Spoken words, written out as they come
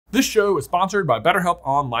This show is sponsored by BetterHelp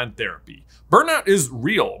Online Therapy. Burnout is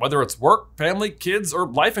real, whether it's work, family, kids, or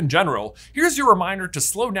life in general. Here's your reminder to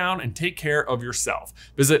slow down and take care of yourself.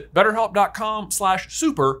 Visit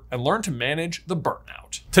betterhelp.com/super and learn to manage the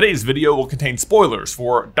burnout. Today's video will contain spoilers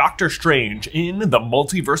for Doctor Strange in the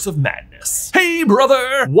Multiverse of Madness. Hey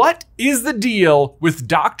brother! What is the deal with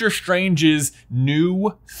Doctor Strange's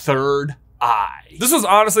new third eye? This was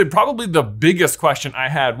honestly probably the biggest question I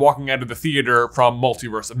had walking out of the theater from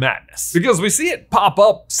Multiverse of Madness. Because we see it pop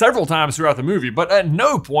up several times throughout the movie, but at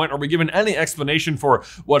no point are we given any explanation for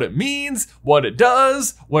what it means, what it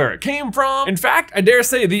does, where it came from. In fact, I dare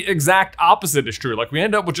say the exact opposite is true. Like, we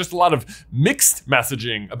end up with just a lot of mixed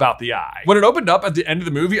messaging about the eye. When it opened up at the end of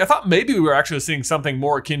the movie, I thought maybe we were actually seeing something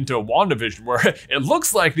more akin to WandaVision, where it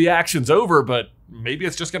looks like the action's over, but maybe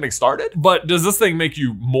it's just getting started? But does this thing make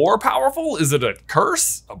you more powerful? Is it a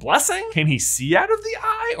curse? A blessing? Can he see out of the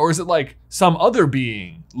eye? Or is it like some other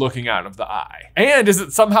being looking out of the eye? And is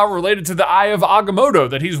it somehow related to the Eye of Agamotto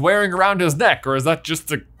that he's wearing around his neck? Or is that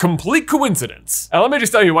just a complete coincidence? And let me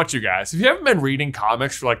just tell you what, you guys, if you haven't been reading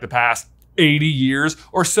comics for like the past 80 years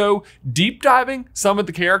or so, deep diving some of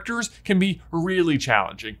the characters can be really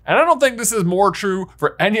challenging. And I don't think this is more true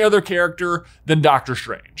for any other character than Doctor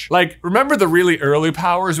Strange. Like, remember the really early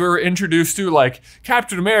powers we were introduced to? Like,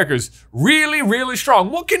 Captain America's really, really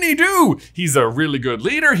strong. What can he do? He's a really good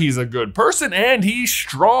leader, he's a good person, and he's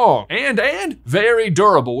strong. And very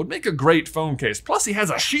durable. Would make a great phone case. Plus, he has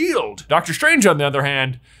a shield. Doctor Strange, on the other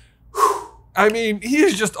hand, I mean, he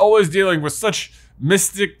is just always dealing with such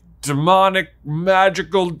mystic, demonic,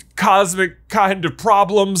 magical, cosmic kind of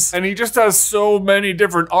problems. And he just has so many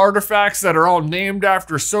different artifacts that are all named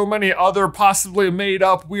after so many other possibly made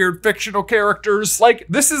up weird fictional characters. Like,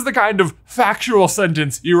 this is the kind of factual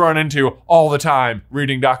sentence you run into all the time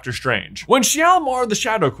reading Doctor Strange. When Xialmar the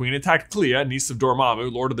Shadow Queen attacked Clea, niece of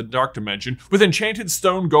Dormamu, Lord of the Dark Dimension, with enchanted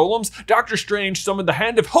stone golems, Doctor Strange summoned the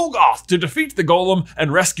Hand of Hogoth to defeat the golem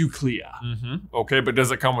and rescue Clea. Okay, but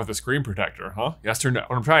does it come with a screen protector, huh? Yes or no?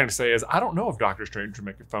 What I'm trying to say is, I don't know if Doctor Strange would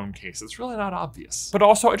make a phone case. It's really not obvious. But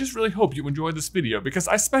also, I just really hope you enjoyed this video because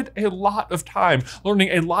I spent a lot of time learning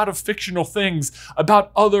a lot of fictional things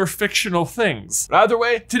about other fictional things. But either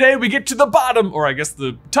way, today we get to the bottom, or I guess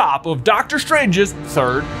the top, of Doctor Strange's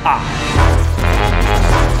third eye.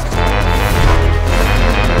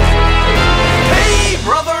 Hey,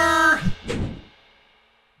 brother!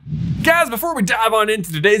 Guys, before we dive on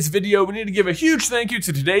into today's video, we need to give a huge thank you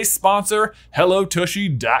to today's sponsor,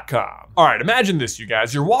 HelloTushy.com. All right, imagine this, you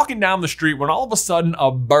guys. You're walking down the street when all of a sudden a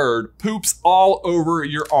bird poops all over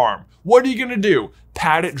your arm. What are you gonna do?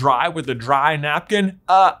 Pat it dry with a dry napkin?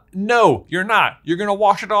 No, you're not. You're gonna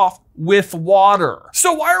wash it off with water.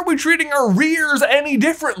 So why are we treating our rears any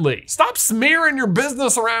differently? Stop smearing your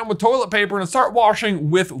business around with toilet paper and start washing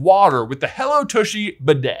with water with the Hello Tushy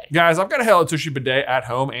bidet. Guys, I've got a Hello Tushy bidet at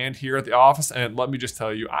home and here at the office, and let me just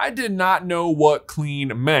tell you, I did not know what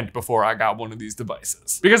clean meant before I got one of these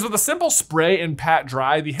devices. Because with a simple spray and pat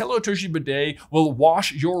dry, the Hello Tushy bidet will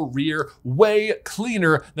wash your rear way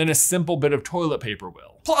cleaner than a simple bit of toilet paper will.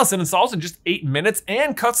 Plus, it installs in just 8 minutes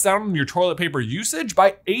and cuts down on your toilet paper usage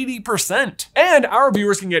by 80%. And our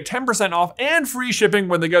viewers can get 10% off and free shipping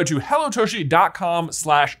when they go to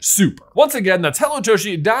hellotushy.com/super. Once again, that's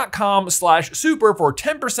hellotushy.com/super for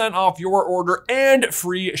 10% off your order and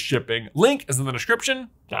free shipping. Link is in the description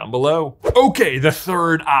down below. Okay, the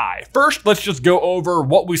third eye. First, let's just go over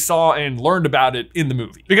what we saw and learned about it in the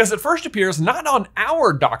movie. Because it first appears not on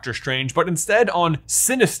our Doctor Strange, but instead on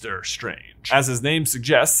Sinister Strange. As his name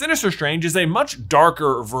suggests, Sinister Strange is a much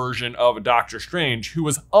darker version of Doctor Strange who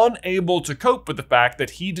was unable to cope with the fact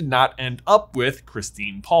that he did not end up with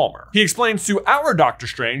Christine Palmer. He explains to our Doctor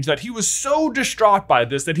Strange that he was so distraught by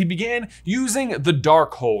this that he began using the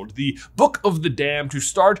Darkhold, the Book of the Damned, to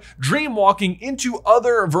start dreamwalking into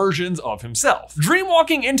other versions of himself.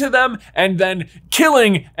 Dreamwalking into them and then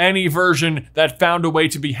killing any version that found a way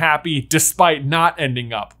to be happy despite not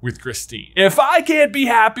ending up with Christine. If I can't be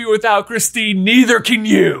happy without Christine, neither can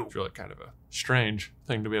you. It's really kind of a strange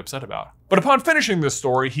thing to be upset about. But upon finishing this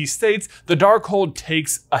story, he states the Darkhold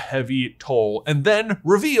takes a heavy toll and then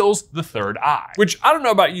reveals the third eye. Which, I don't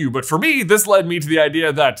know about you, but for me, this led me to the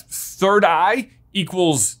idea that third eye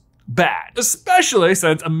equals bad. Especially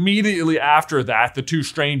since immediately after that, the two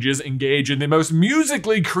Stranges engage in the most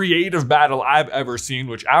musically creative battle I've ever seen,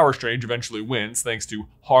 which our Strange eventually wins thanks to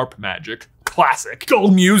harp magic. classic.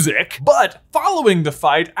 Gold music. But following the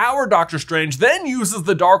fight, our Doctor Strange then uses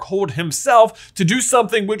the Darkhold himself to do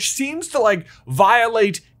something which seems to like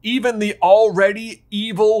violate even the already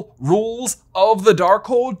evil rules of the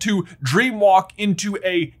Darkhold, to dreamwalk into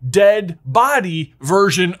a dead body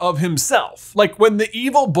version of himself. Like when the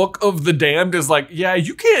evil Book of the Damned is like, yeah,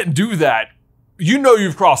 you can't do that, you know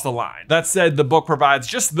you've crossed the line. That said, the book provides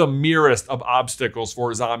just the merest of obstacles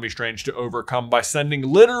for Zombie Strange to overcome by sending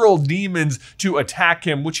literal demons to attack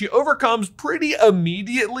him, which he overcomes pretty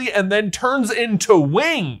immediately and then turns into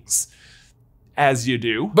wings. As you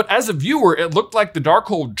do. But as a viewer, it looked like the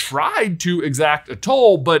Darkhold tried to exact a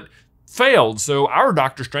toll, but failed, so our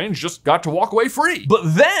Doctor Strange just got to walk away free.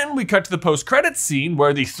 But then we cut to the post-credits scene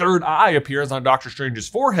where the third eye appears on Doctor Strange's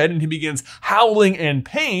forehead and he begins howling in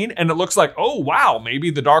pain, and it looks like, oh wow,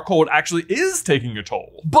 maybe the Darkhold actually is taking a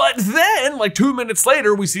toll. But then, like 2 minutes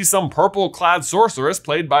later, we see some purple-clad sorceress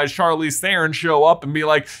played by Charlize Theron show up and be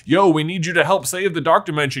like, yo, we need you to help save the Dark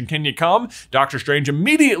Dimension, can you come? Doctor Strange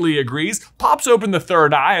immediately agrees, pops open the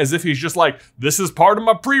third eye as if he's just like, this is part of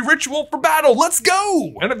my pre-ritual for battle, let's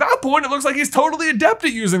go! And at that point, it looks like he's totally adept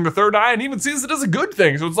at using the third eye and even sees it as a good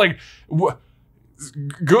thing. So it's like,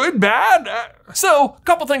 good, bad? So, a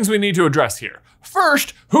couple things we need to address here.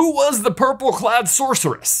 First, who was the purple-clad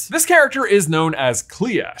sorceress? This character is known as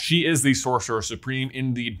Clea. She is the Sorcerer Supreme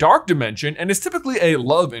in the Dark Dimension and is typically a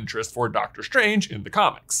love interest for Doctor Strange in the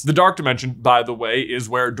comics. The Dark Dimension, by the way, is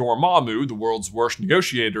where Dormamu, the world's worst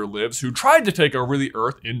negotiator, lives, who tried to take over the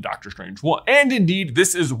Earth in Doctor Strange 1. And indeed,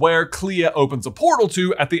 this is where Clea opens a portal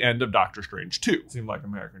to at the end of Doctor Strange 2. It seemed like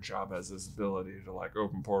American Chop has this ability to like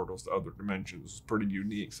open portals to other dimensions. It's pretty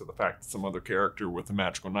unique, so the fact that some other character with a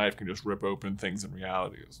magical knife can just rip open things in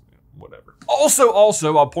reality is, whatever. Also,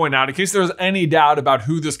 I'll point out, in case there's any doubt about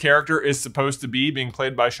who this character is supposed to be, being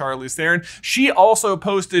played by Charlize Theron, she also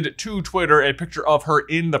posted to Twitter a picture of her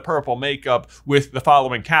in the purple makeup with the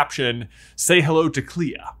following caption, "Say hello to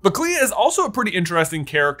Clea." But Clea is also a pretty interesting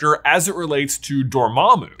character as it relates to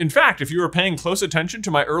Dormammu. In fact, if you were paying close attention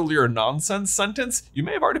to my earlier nonsense sentence, you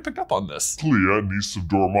may have already picked up on this. Clea, niece of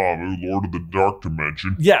Dormammu, Lord of the Dark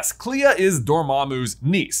Dimension. Yes, Clea is Dormammu's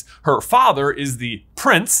niece. Her father is the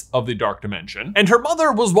Prince of the Dark Dimension, and her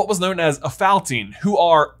mother was what was known as a Faltine, who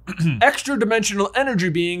are extra-dimensional energy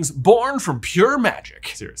beings born from pure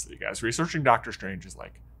magic. Seriously, you guys, researching Doctor Strange is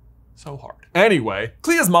like so hard. Anyway,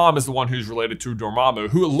 Clea's mom is the one who's related to Dormammu,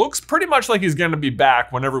 who looks pretty much like he's gonna be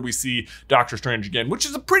back whenever we see Doctor Strange again, which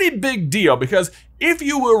is a pretty big deal because if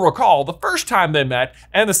you will recall, the first time they met,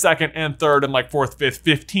 and the second and third and like fourth, fifth,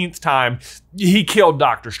 15th time, he killed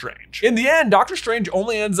Doctor Strange. In the end, Doctor Strange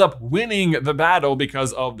only ends up winning the battle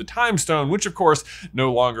because of the Time Stone, which of course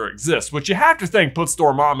no longer exists, which you have to think puts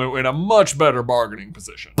Dormammu in a much better bargaining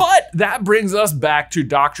position. But that brings us back to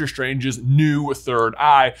Doctor Strange's new third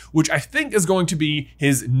eye, which I think is going to be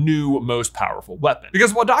his new most powerful weapon.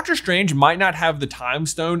 Because while Doctor Strange might not have the Time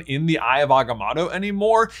Stone in the Eye of Agamotto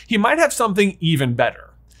anymore, he might have something even better.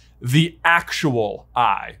 The actual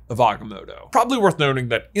Eye of Agamotto. Probably worth noting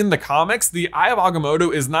that in the comics, the Eye of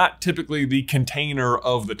Agamotto is not typically the container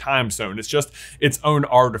of the Time Stone. It's just its own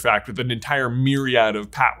artifact with an entire myriad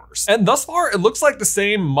of powers. And thus far, it looks like the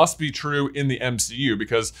same must be true in the MCU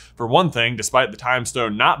because, for one thing, despite the Time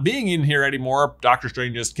Stone not being in here anymore, Doctor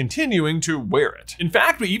Strange is continuing to wear it. In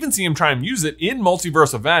fact, we even see him try and use it in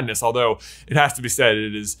Multiverse of Madness, although it has to be said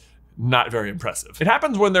it is not very impressive. It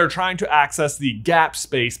happens when they're trying to access the gap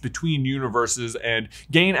space between universes and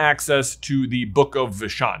gain access to the Book of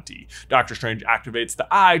Vishanti. Doctor Strange activates the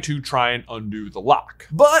eye to try and undo the lock.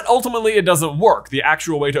 But ultimately it doesn't work. The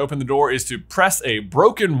actual way to open the door is to press a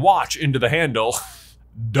broken watch into the handle.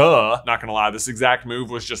 Duh. Not gonna lie, this exact move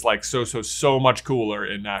was just like so much cooler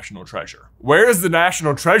in National Treasure. Where is the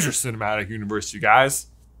National Treasure cinematic universe, you guys?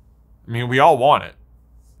 I mean, we all want it.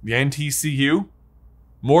 The NTCU?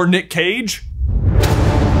 More Nick Cage?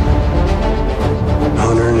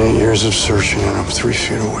 108 years of searching and I'm 3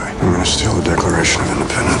 feet away. I'm gonna steal the Declaration of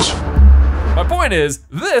Independence. My point is,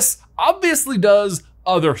 this obviously does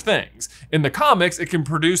other things. In the comics, it can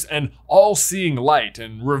produce an all-seeing light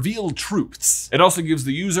and reveal truths. It also gives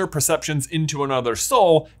the user perceptions into another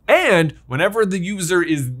soul, and whenever the user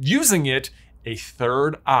is using it, a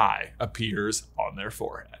third eye appears on their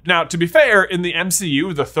forehead. Now, to be fair, in the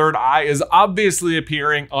MCU, the third eye is obviously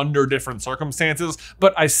appearing under different circumstances,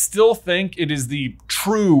 but I still think it is the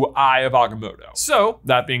true Eye of Agamotto. So,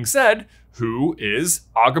 that being said, who is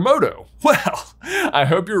Agamotto? Well, I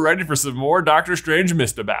hope you're ready for some more Doctor Strange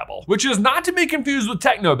Mystababble, which is not to be confused with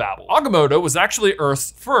Technobabble. Agamotto was actually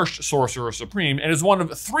Earth's first Sorcerer Supreme and is one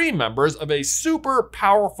of 3 members of a super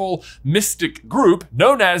powerful mystic group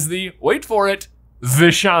known as the, wait for it,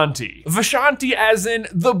 Vishanti. Vishanti as in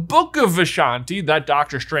the Book of Vishanti that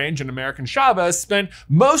Doctor Strange and American Chavez spent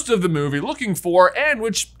most of the movie looking for and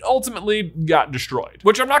which ultimately got destroyed.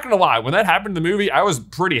 Which I'm not gonna lie, when that happened in the movie, I was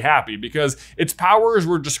pretty happy because its powers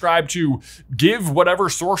were described to give whatever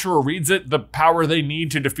sorcerer reads it the power they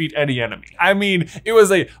need to defeat any enemy. I mean, it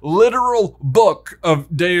was a literal book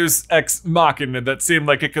of Deus Ex Machina that seemed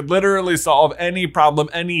like it could literally solve any problem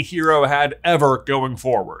any hero had ever going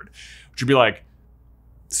forward. Which would be like,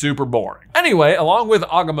 super boring. Anyway, along with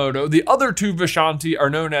Agamotto, the other 2 Vishanti are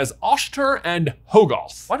known as Oshtur and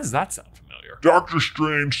Hogarth. Why does that sound familiar? Doctor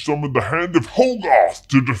Strange summoned the hand of Hogarth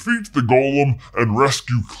to defeat the Golem and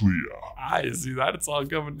rescue Clea. I see that, it's all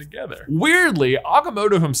coming together. Weirdly,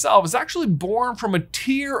 Agamotto himself is actually born from a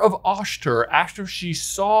tear of Oshtur after she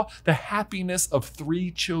saw the happiness of 3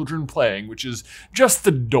 children playing, which is just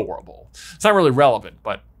adorable. It's not really relevant,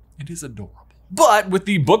 but it is adorable. But with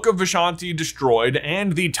the Book of Vishanti destroyed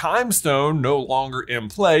and the Time Stone no longer in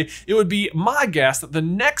play, it would be my guess that the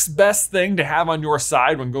next best thing to have on your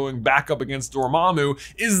side when going back up against Dormamu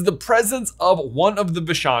is the presence of one of the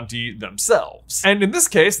Vishanti themselves. And in this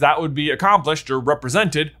case, that would be accomplished or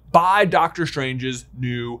represented by Doctor Strange's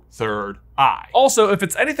new third eye. Also, if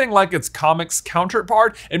it's anything like its comics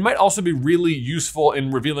counterpart, it might also be really useful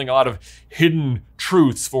in revealing a lot of hidden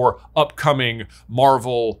truths for upcoming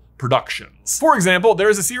Marvel productions. For example, there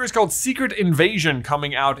is a series called Secret Invasion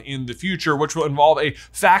coming out in the future, which will involve a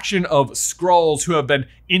faction of Skrulls who have been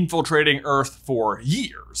infiltrating Earth for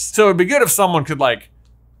years. So it'd be good if someone could like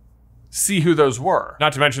see who those were.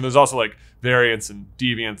 Not to mention there's also like variants and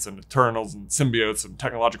deviants and eternals and symbiotes and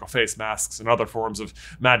technological face masks and other forms of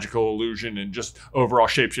magical illusion and just overall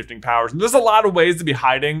shape-shifting powers. And there's a lot of ways to be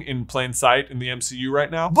hiding in plain sight in the MCU right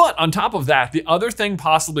now. But on top of that, the other thing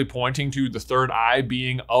possibly pointing to the third eye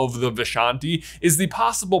being of the Vishanti is the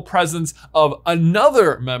possible presence of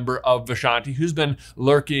another member of Vishanti who's been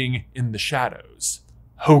lurking in the shadows,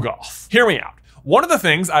 Hogarth. Hear me out. One of the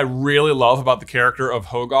things I really love about the character of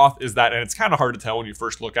Hogarth is that, and it's kind of hard to tell when you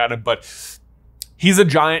first look at him, but he's a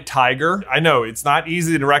giant tiger. I know it's not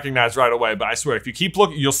easy to recognize right away, but I swear if you keep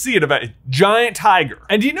looking, you'll see it eventually. Giant tiger.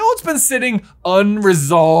 And do you know what's been sitting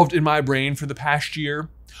unresolved in my brain for the past year?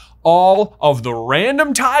 All of the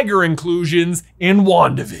random tiger inclusions in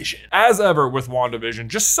WandaVision. As ever with WandaVision,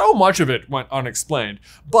 just so much of it went unexplained,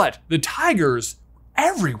 but the tigers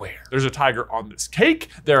everywhere. There's a tiger on this cake.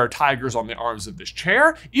 There are tigers on the arms of this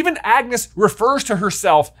chair. Even Agnes refers to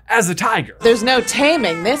herself as a tiger. There's no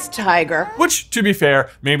taming this tiger. Which, to be fair,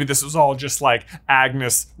 maybe this was all just like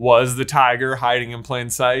Agnes was the tiger hiding in plain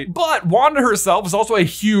sight. But Wanda herself is also a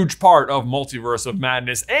huge part of Multiverse of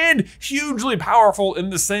Madness and hugely powerful in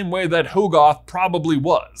the same way that Hogarth probably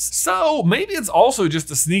was. So maybe it's also just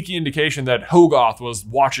a sneaky indication that Hogarth was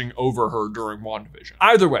watching over her during WandaVision.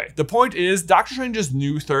 Either way, the point is Doctor Strange's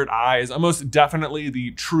new third eye is almost definitely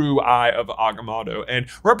the true Eye of Agamotto and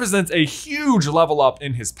represents a huge level up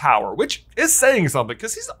in his power, which is saying something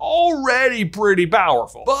because he's already pretty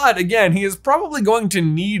powerful. But again, he is probably going to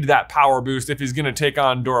need that power boost if he's going to take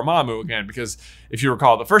on Dormamu again, because if you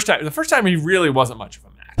recall, the first time he really wasn't much of a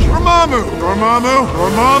match. Dormamu! Dormamu!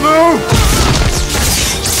 Dormamu!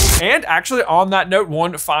 And actually, on that note,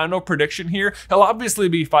 one final prediction here. He'll obviously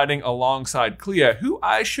be fighting alongside Clea, who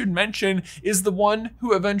I should mention is the one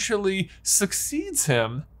who eventually succeeds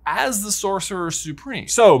him as the Sorcerer Supreme.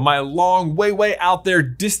 So my long, way out there,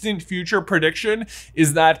 distant future prediction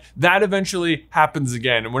is that that eventually happens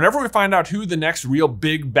again. And whenever we find out who the next real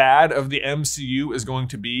big bad of the MCU is going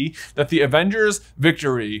to be, that the Avengers'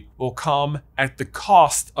 victory will come at the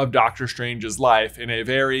cost of Doctor Strange's life in a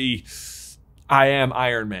very I am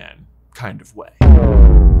Iron Man kind of way.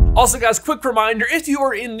 Also guys, quick reminder, if you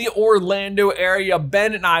are in the Orlando area,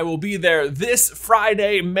 Ben and I will be there this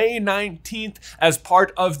Friday, May 19th, as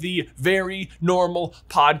part of the Very Normal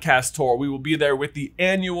podcast tour. We will be there with the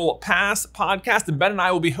Annual Pass podcast, and Ben and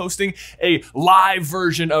I will be hosting a live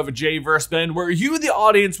version of J vs. Ben, where you, the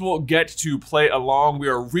audience, will get to play along. We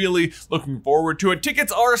are really looking forward to it.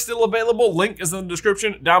 Tickets are still available. Link is in the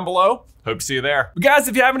description down below. Hope to see you there. But guys,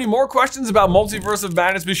 if you have any more questions about Multiverse of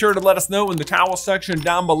Madness, be sure to let us know in the towel section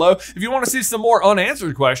down below. If you want to see some more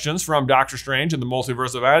unanswered questions from Doctor Strange and the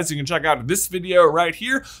Multiverse of Madness, you can check out this video right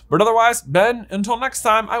here. But otherwise, Ben, until next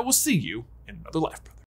time, I will see you in another life.